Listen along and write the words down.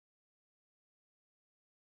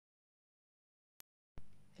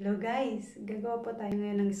Hello guys! Gagawa po tayo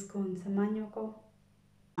ngayon ng scone. Samahan niyo ko.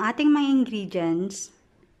 Ang ating mga ingredients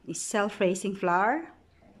is self-raising flour,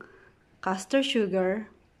 castor sugar,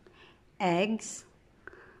 eggs,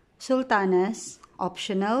 sultanas,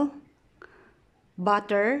 optional,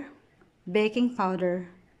 butter, baking powder,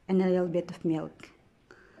 and a little bit of milk.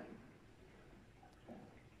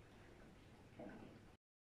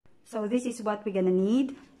 So this is what we're gonna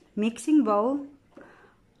need: mixing bowl,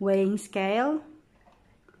 weighing scale,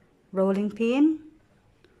 rolling pin,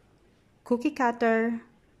 cookie cutter,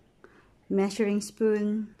 measuring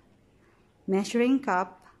spoon, measuring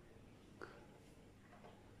cup,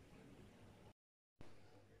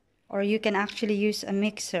 or you can actually use a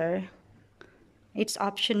mixer. It's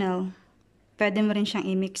optional. Pwede mo rin siyang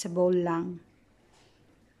i-mix sa bowl lang.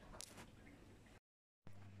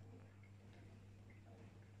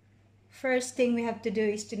 First thing we have to do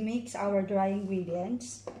is to mix our dry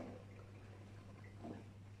ingredients.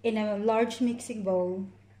 In a large mixing bowl,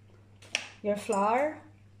 your flour,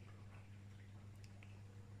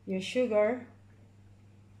 your sugar,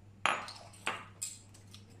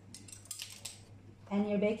 and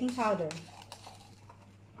your baking powder.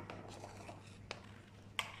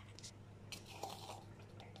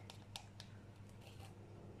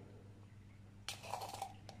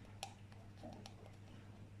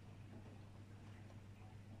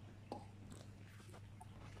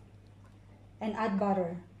 And add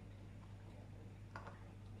butter.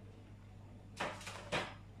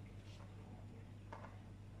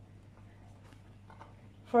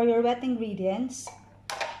 For your wet ingredients,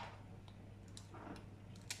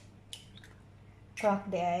 crack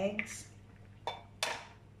the eggs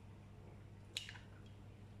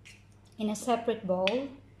in a separate bowl.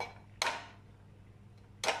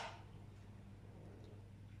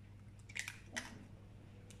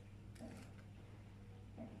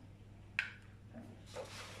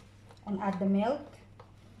 And add the milk.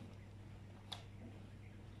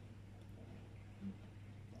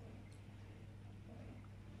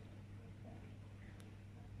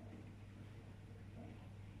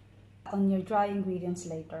 On your dry ingredients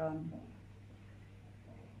later on.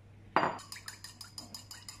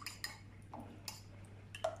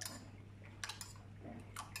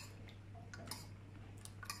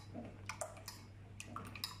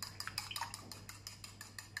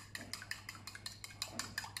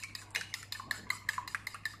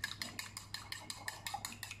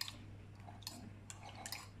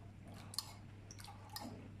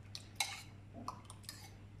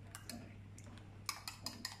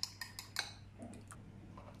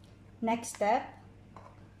 Next step,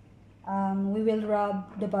 we will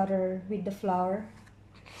rub the butter with the flour.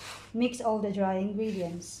 Mix all the dry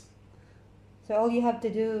ingredients. So all you have to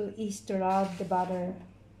do is to rub the butter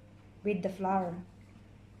with the flour.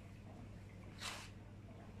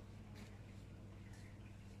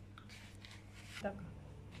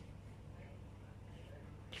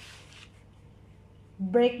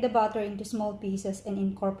 Break the butter into small pieces and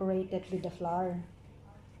incorporate it with the flour.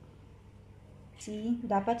 See,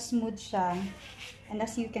 dapat smooth siya. And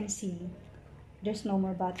as you can see, there's no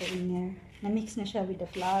more butter in there. Na-mix na siya with the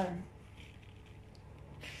flour.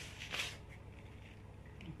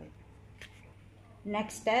 Okay.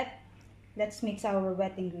 Next step, let's mix our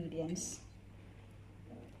wet ingredients.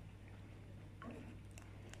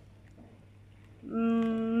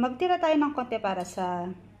 Magtira tayo ng konti para sa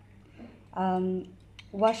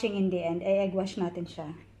washing in the end. Egg wash natin siya.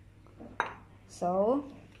 So,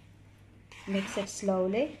 mix it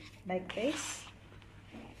slowly, like this.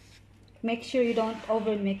 Make sure you don't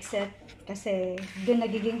over-mix it kasi doon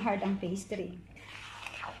nagiging hard ang pastry.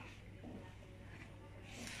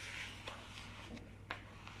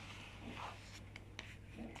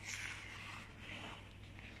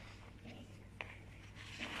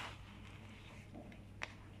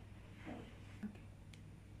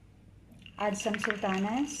 Add some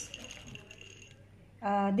sultanas.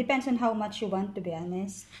 Depends on how much you want, to be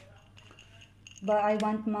honest. But I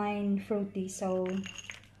want mine fruity, so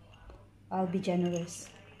I'll be generous.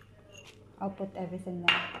 I'll put everything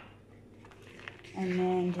there. And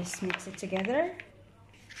then just mix it together.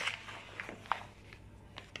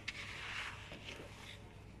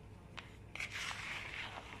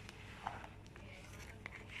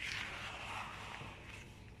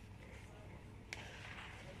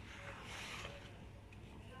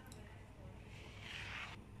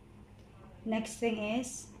 Next thing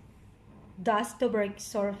is dust the brick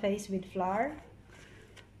surface with flour.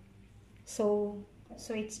 So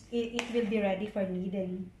it will be ready for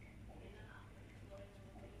kneading.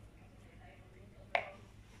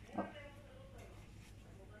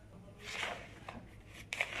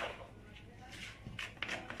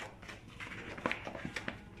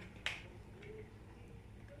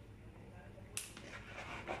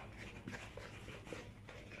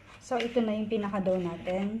 So, ito na yung pinaka-dough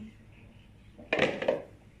natin.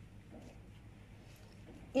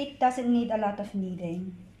 It doesn't need a lot of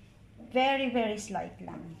kneading. Very, very slight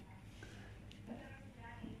lang.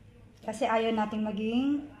 Kasi ayaw natin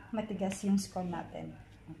maging matigas yung scone natin.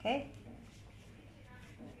 Okay?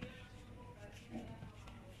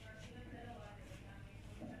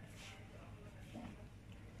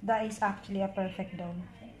 That is actually a perfect dough.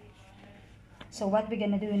 So, what we're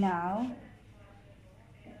gonna do now,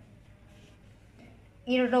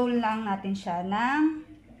 i-roll lang natin siya ng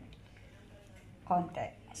konti.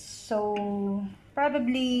 So,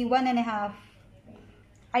 probably 1.5,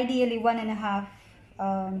 ideally 1.5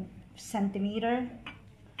 centimeter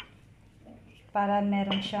para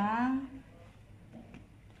meron siyang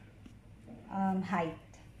height.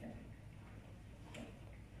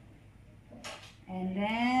 And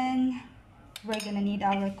then, we're gonna need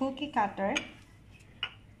our cookie cutter.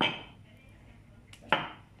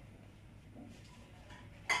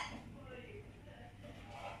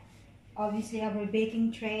 Obviously, our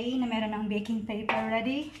baking tray na meron ng baking paper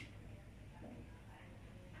ready.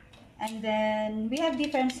 And then, we have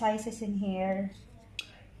different sizes in here.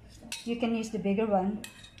 You can use the bigger one,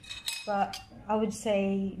 but I would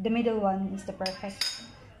say the middle one is the perfect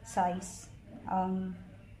size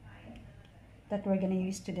that we're gonna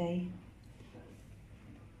use today.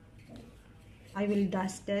 I will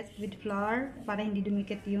dust it with flour para hindi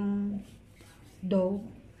dumikit yung dough.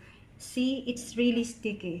 See, it's really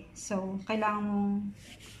sticky. So, kailangan mong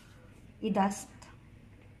i-dust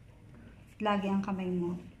lagi ang kamay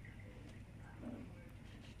mo.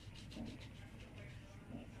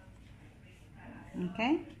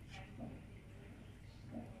 Okay?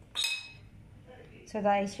 So,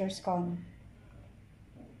 that is your scone.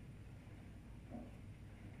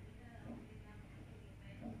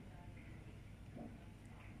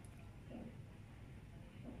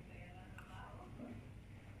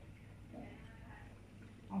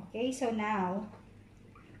 Okay, so now,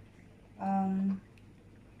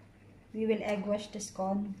 we will egg wash the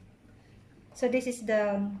scone. So this is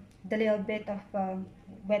the little bit of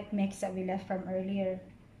wet mix that we left from earlier.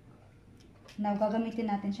 Now,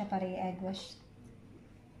 gagamitin natin siya para i-egg wash.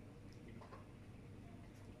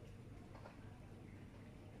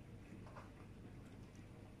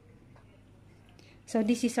 So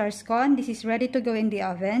this is our scone. This is ready to go in the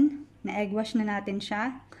oven. Na-egg wash na natin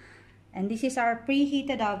siya. And this is our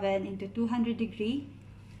preheated oven into 200 degree.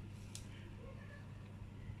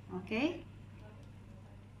 Okay?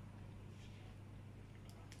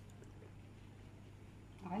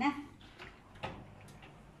 Okay na.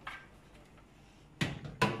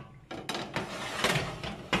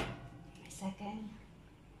 A second.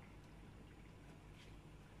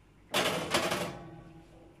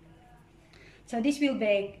 So this will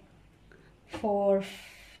bake for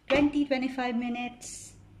 20-25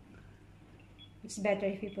 minutes. It's better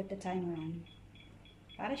if you put the timer on.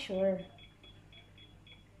 Para sure.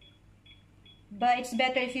 But it's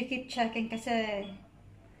better if you keep checking kasi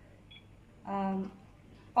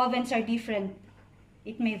ovens are different.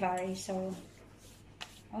 It may vary. So,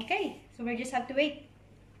 okay. So we just have to wait.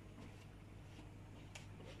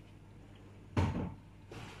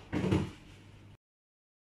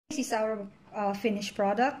 This is our finished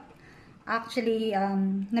product. Actually,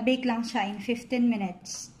 na-bake lang siya in 15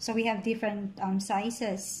 minutes. So, we have different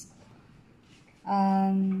sizes.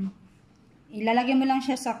 Ilalagay mo lang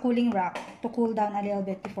siya sa cooling rack to cool down a little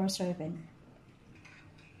bit before serving.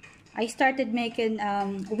 I started making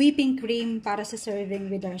whipping cream para sa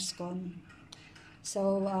serving with our scone.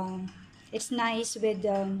 So, it's nice with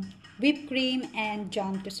whipped cream and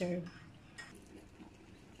jam to serve.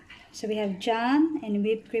 So, we have jam and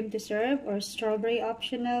whipped cream to serve or strawberry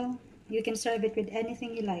optional. You can serve it with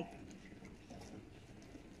anything you like.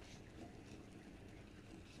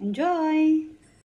 Enjoy!